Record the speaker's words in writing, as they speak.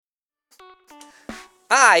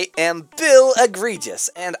I am Bill Egregious,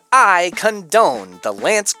 and I condone the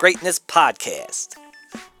Lance Greatness Podcast.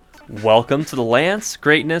 Welcome to the Lance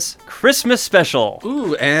Greatness Christmas Special.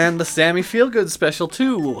 Ooh, and the Sammy Feelgood Special,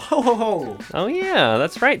 too. Ho, ho, ho. Oh yeah,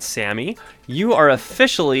 that's right, Sammy. You are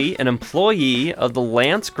officially an employee of the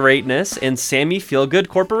Lance Greatness and Sammy Feelgood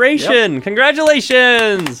Corporation. Yep.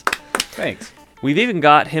 Congratulations! Thanks. We've even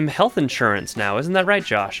got him health insurance now, isn't that right,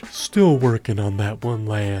 Josh? Still working on that one,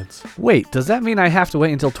 Lance. Wait, does that mean I have to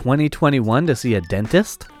wait until 2021 to see a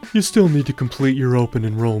dentist? You still need to complete your open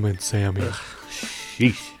enrollment, Sammy.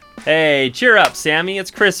 Sheesh. Hey, cheer up, Sammy. It's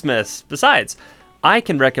Christmas. Besides, I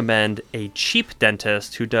can recommend a cheap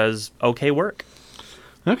dentist who does okay work.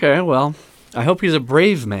 Okay, well, I hope he's a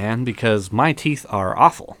brave man because my teeth are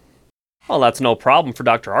awful. Well, that's no problem for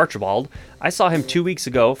Dr. Archibald. I saw him 2 weeks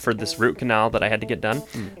ago for this root canal that I had to get done.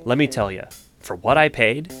 Let me tell you, for what I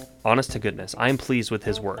paid, honest to goodness, I'm pleased with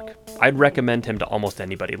his work. I'd recommend him to almost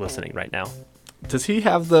anybody listening right now. Does he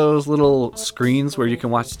have those little screens where you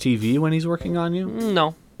can watch TV when he's working on you?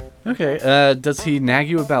 No. Okay, does he nag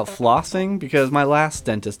you about flossing? Because my last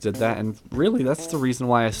dentist did that, and really that's the reason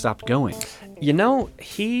why I stopped going. You know,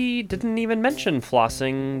 he didn't even mention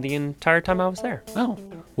flossing the entire time I was there. Oh,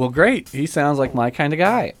 well great. He sounds like my kind of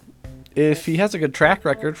guy. If he has a good track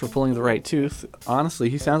record for pulling the right tooth,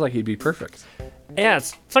 honestly, he sounds like he'd be perfect. Yeah,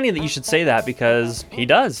 it's funny that you should say that because he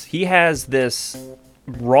does. He has this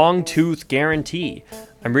wrong tooth guarantee.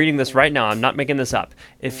 I'm reading this right now. I'm not making this up.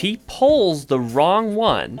 If he pulls the wrong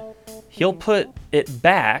one, he'll put it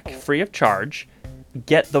back free of charge,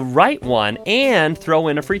 get the right one, and throw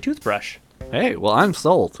in a free toothbrush. Hey, well, I'm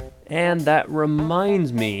sold. And that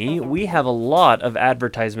reminds me, we have a lot of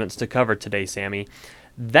advertisements to cover today, Sammy.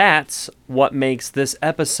 That's what makes this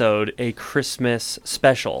episode a Christmas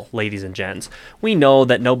special, ladies and gents. We know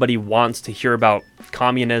that nobody wants to hear about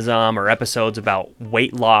communism or episodes about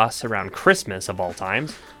weight loss around Christmas of all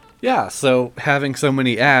times. Yeah, so having so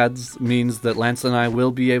many ads means that Lance and I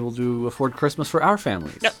will be able to afford Christmas for our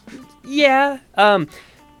families. Yeah, and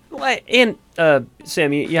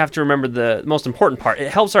Sammy, you have to remember the most important part.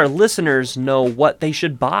 It helps our listeners know what they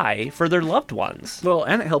should buy for their loved ones. Well,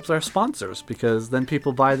 and it helps our sponsors because then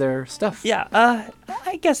people buy their stuff. Yeah,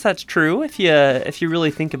 I guess that's true if you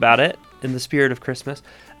really think about it in the spirit of Christmas.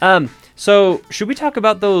 So should we talk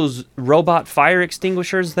about those robot fire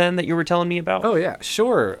extinguishers then that you were telling me about? Oh yeah,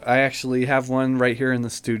 sure. I actually have one right here in the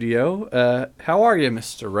studio. How are you,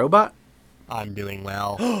 Mr. Robot? I'm doing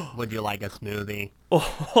well. Would you like a smoothie?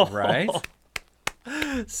 Right?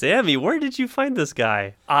 Sammy, where did you find this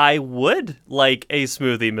guy? I would like a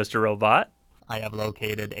smoothie, Mr. Robot. I have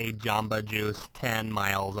located a Jamba Juice 10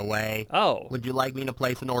 miles away. Oh. Would you like me to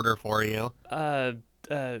place an order for you?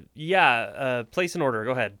 Yeah, place an order.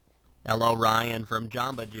 Go ahead. Hello, Ryan from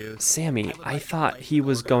Jamba Juice. Sammy, I thought he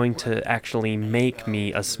was going to actually make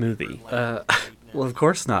me a smoothie. Well, of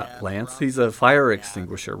course not, Lance. He's a fire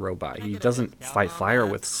extinguisher robot. He doesn't fight fire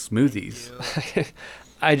with smoothies.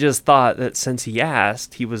 I just thought that since he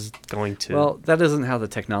asked, he was going to... Well, that isn't how the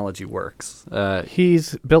technology works.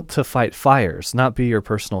 He's built to fight fires, not be your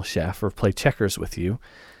personal chef or play checkers with you.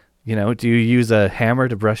 You know, do you use a hammer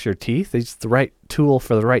to brush your teeth? It's the right tool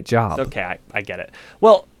for the right job. Okay, I get it.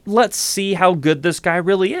 Well, let's see how good this guy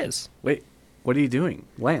really is. Wait, what are you doing,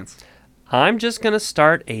 Lance? I'm just going to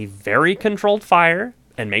start a very controlled fire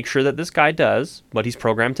and make sure that this guy does what he's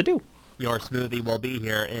programmed to do. Your smoothie will be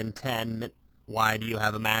here in 10 minutes. Why do you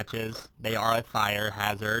have matches? They are a fire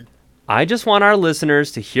hazard. I just want our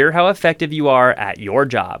listeners to hear how effective you are at your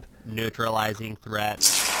job. Neutralizing threat.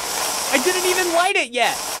 I didn't even light it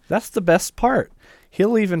yet! That's the best part.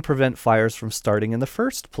 He'll even prevent fires from starting in the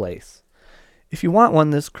first place. If you want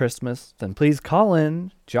one this Christmas, then please call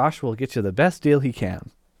in. Josh will get you the best deal he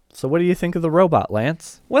can. So what do you think of the robot,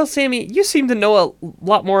 Lance? Well, Sammy, you seem to know a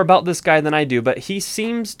lot more about this guy than I do, but he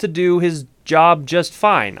seems to do his job just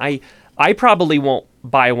fine. I probably won't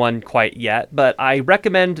buy one quite yet, but I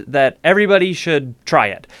recommend that everybody should try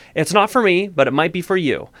it. It's not for me, but it might be for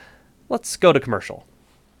you. Let's go to commercial.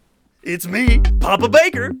 It's me, Papa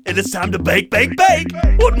Baker, and it's time to bake, bake, bake.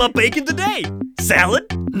 What am I baking today? Salad?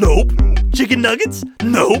 Nope. Chicken nuggets?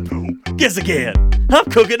 Nope. Guess again. I'm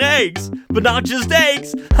cooking eggs, but not just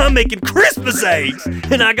eggs. I'm making Christmas eggs,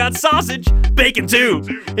 and I got sausage, bacon too.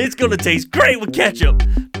 It's gonna taste great with ketchup.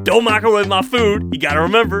 Don't microwave my food. You gotta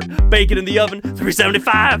remember, bake it in the oven,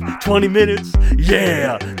 375, 20 minutes.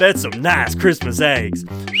 Yeah, that's some nice Christmas eggs.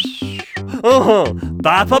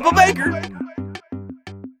 Bye, Papa Baker.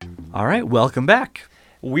 All right, welcome back.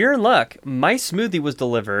 We're in luck. My smoothie was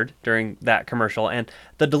delivered during that commercial, and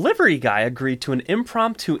the delivery guy agreed to an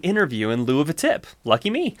impromptu interview in lieu of a tip.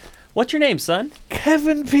 Lucky me. What's your name, son?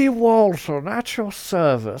 Kevin P. Walton, at your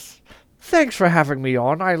service. Thanks for having me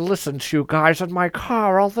on. I listen to you guys in my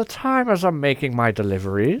car all the time as I'm making my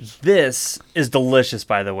deliveries. This is delicious,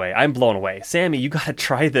 by the way. I'm blown away. Sammy, you gotta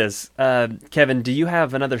try this. Kevin, do you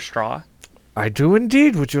have another straw? I do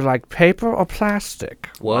indeed. Would you like paper or plastic?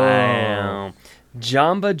 Wow.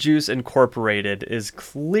 Jamba Juice Incorporated is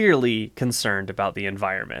clearly concerned about the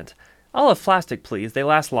environment. I'll have plastic, please. They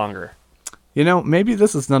last longer. You know, maybe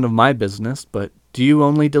this is none of my business, but do you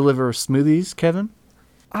only deliver smoothies, Kevin?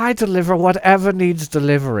 I deliver whatever needs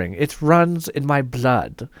delivering. It runs in my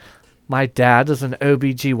blood. My dad is an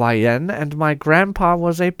OBGYN, and my grandpa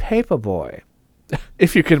was a paper boy.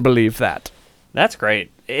 If you can believe that. That's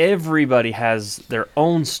great. Everybody has their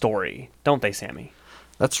own story, don't they, Sammy?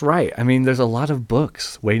 That's right. I mean, there's a lot of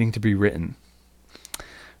books waiting to be written.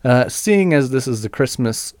 Seeing as this is the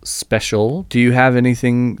Christmas special, do you have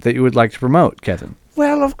anything that you would like to promote, Kevin?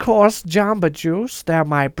 Well, of course, Jamba Juice. They're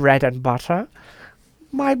my bread and butter.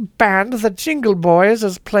 My band, the Jingle Boys,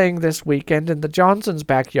 is playing this weekend in the Johnsons'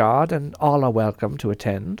 backyard, and all are welcome to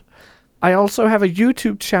attend. I also have a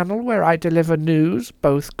YouTube channel where I deliver news,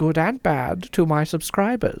 both good and bad, to my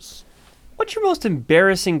subscribers. What's your most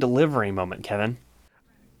embarrassing delivery moment, Kevin?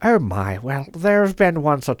 Oh my, well, there have been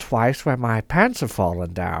once or twice where my pants have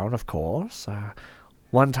fallen down, of course.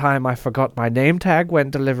 One time I forgot my name tag when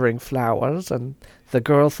delivering flowers, and the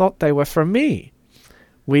girl thought they were from me.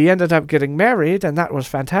 We ended up getting married, and that was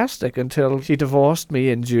fantastic until she divorced me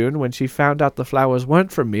in June when she found out the flowers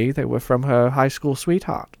weren't from me, they were from her high school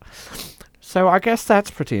sweetheart. So I guess that's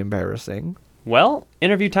pretty embarrassing. Well,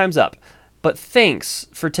 interview time's up. But thanks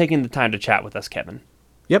for taking the time to chat with us, Kevin.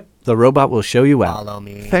 Yep, the robot will show you out. Follow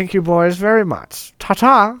me. Thank you boys very much.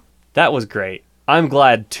 Ta-ta! That was great. I'm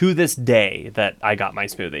glad to this day that I got my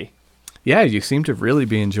smoothie. Yeah, you seem to really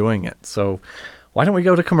be enjoying it. So why don't we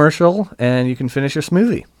go to commercial and you can finish your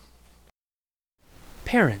smoothie?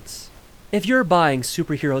 Parents, if you're buying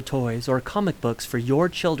superhero toys or comic books for your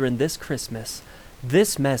children this Christmas,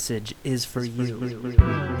 this message is for you.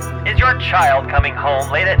 Is your child coming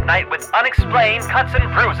home late at night with unexplained cuts and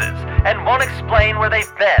bruises and won't explain where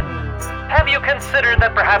they've been? Have you considered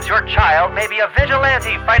that perhaps your child may be a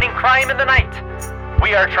vigilante fighting crime in the night?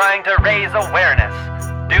 We are trying to raise awareness.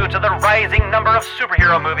 Due to the rising number of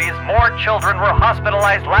superhero movies, more children were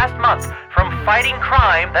hospitalized last month from fighting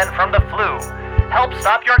crime than from the flu. Help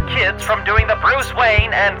stop your kids from doing the Bruce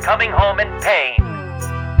Wayne and coming home in pain.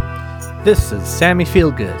 This is Sammy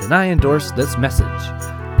Feelgood, and I endorse this message.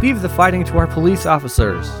 Leave the fighting to our police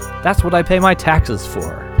officers. That's what I pay my taxes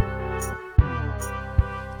for.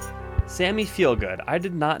 Sammy Feelgood, I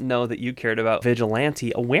did not know that you cared about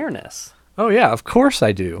vigilante awareness. Oh yeah, of course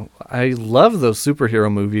I do. I love those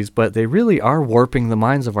superhero movies, but they really are warping the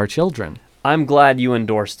minds of our children. I'm glad you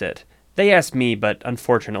endorsed it. They asked me, but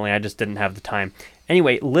unfortunately I just didn't have the time.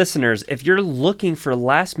 Anyway, listeners, if you're looking for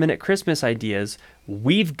last-minute Christmas ideas,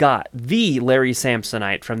 we've got the Larry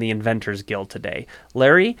Samsonite from the Inventors Guild today.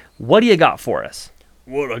 Larry, what do you got for us?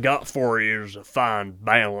 What I got for you is a fine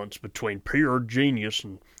balance between pure genius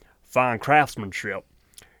and fine craftsmanship.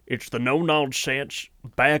 It's the no-nonsense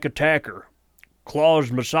back attacker, Claus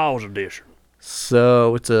Massage Edition.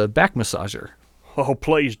 So it's a back massager. Oh,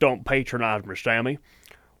 please don't patronize me, Sammy.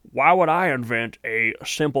 Why would I invent a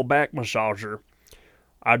simple back massager?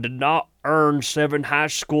 I did not earn 7 high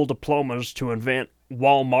school diplomas to invent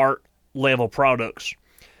Walmart-level products.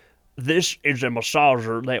 This is a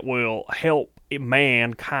massager that will help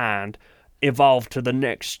mankind evolve to the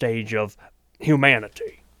next stage of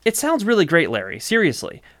humanity. It sounds really great, Larry.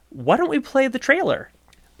 Seriously. Why don't we play the trailer?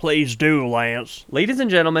 Please do, Lance. Ladies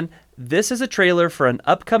and gentlemen, this is a trailer for an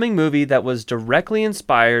upcoming movie that was directly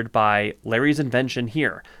inspired by Larry's invention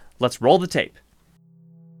here. Let's roll the tape.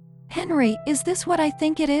 Henry, is this what I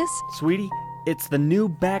think it is? Sweetie, it's the new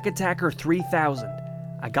Back Attacker 3000.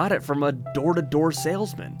 I got it from a door-to-door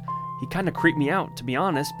salesman. He kind of creeped me out, to be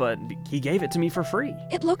honest, but he gave it to me for free.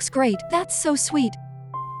 It looks great. That's so sweet.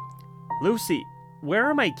 Lucy, where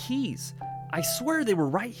are my keys? I swear they were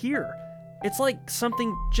right here. It's like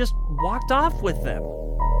something just walked off with them.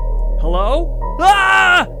 Hello?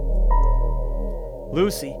 Ah!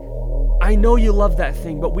 Lucy, I know you love that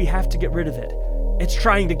thing, but we have to get rid of it. It's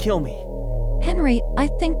trying to kill me. Henry, I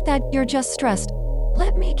think that you're just stressed.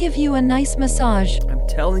 Let me give you a nice massage. I'm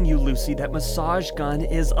telling you, Lucy, that massage gun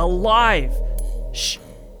is alive. Shh.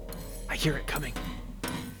 I hear it coming.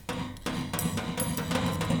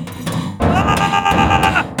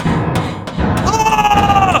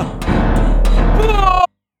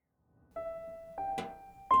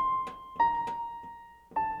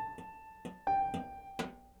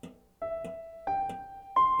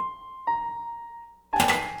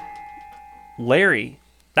 Larry,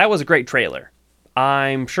 that was a great trailer.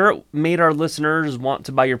 I'm sure it made our listeners want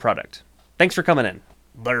to buy your product. Thanks for coming in.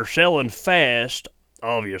 They're selling fast,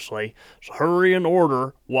 obviously, so hurry and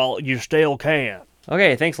order while you still can.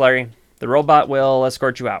 Okay, thanks, Larry. The robot will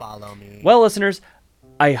escort you out. Follow me. Well, listeners,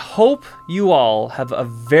 I hope you all have a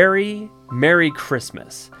very Merry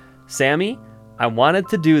Christmas. Sammy, I wanted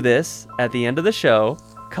to do this at the end of the show.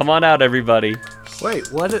 Come on out, everybody.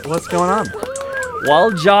 Wait, what's going on?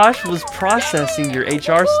 While Josh was processing your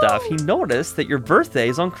HR stuff, he noticed that your birthday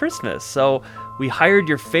is on Christmas. So we hired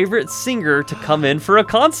your favorite singer to come in for a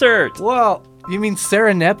concert. Whoa, you mean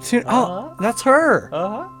Sarah Neptune? Oh, that's her.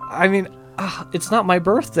 Uh-huh. I mean, it's not my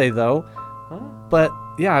birthday though. But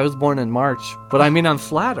yeah, I was born in March. But I mean, I'm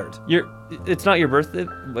flattered. It's not your birthday,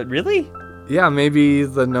 but really? Yeah, maybe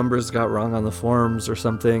the numbers got wrong on the forms or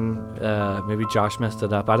something. Maybe Josh messed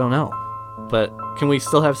it up. I don't know. But can we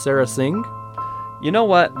still have Sarah sing? You know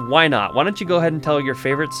what? Why not? Why don't you go ahead and tell your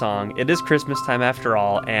favorite song? It is Christmas time after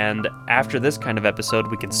all, and after this kind of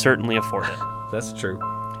episode, we can certainly afford it. That's true.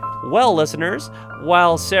 Well, listeners,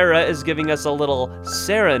 while Sarah is giving us a little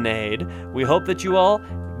serenade, we hope that you all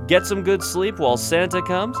get some good sleep while Santa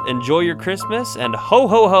comes. Enjoy your Christmas, and ho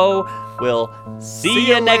ho ho, we'll see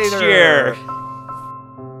you next later. year.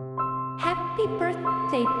 Happy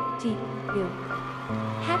birthday to you.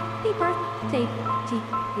 Happy birthday to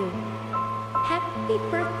you. Happy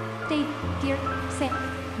birthday, dear Sammy.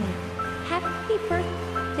 Happy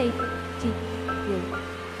birthday